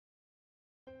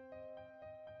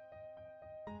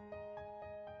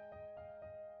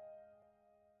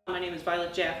name is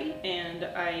Violet Jaffe, and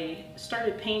I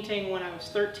started painting when I was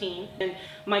 13, and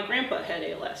my grandpa had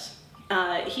ALS.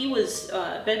 He was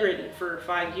bedridden for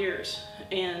 5 years,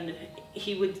 and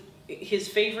his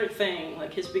favorite thing,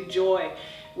 like his big joy,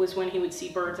 was when he would see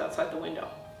birds outside the window.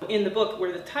 In the book,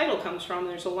 where the title comes from,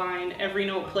 there's a line, "Every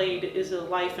note played is a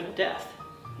life and a death."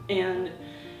 And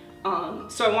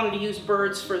so I wanted to use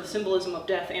birds for the symbolism of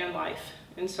death and life.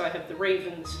 And so I have the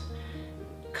ravens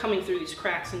coming through these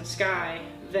cracks in the sky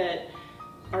that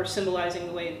are symbolizing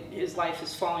the way his life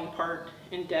is falling apart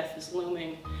and death is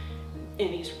looming, and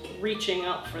he's reaching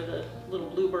up for the little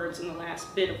bluebirds in the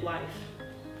last bit of life.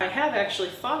 I have actually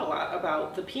thought a lot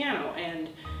about the piano and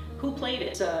who played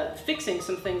it, fixing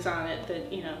some things on it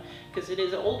that, you know, because it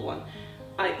is an old one.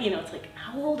 It's like,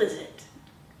 how old is it?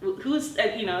 Who's,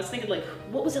 I was thinking, like,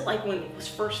 what was it like when it was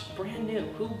first brand new?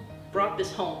 Who brought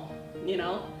this home, you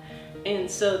know?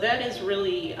 And so that is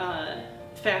really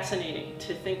fascinating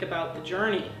to think about the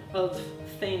journey of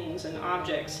things and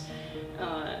objects,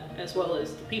 as well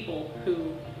as the people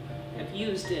who have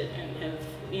used it and have,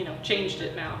 changed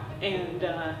it now. And,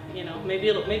 maybe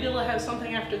it'll have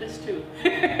something after this too.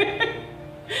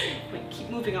 Like, keep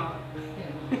moving on.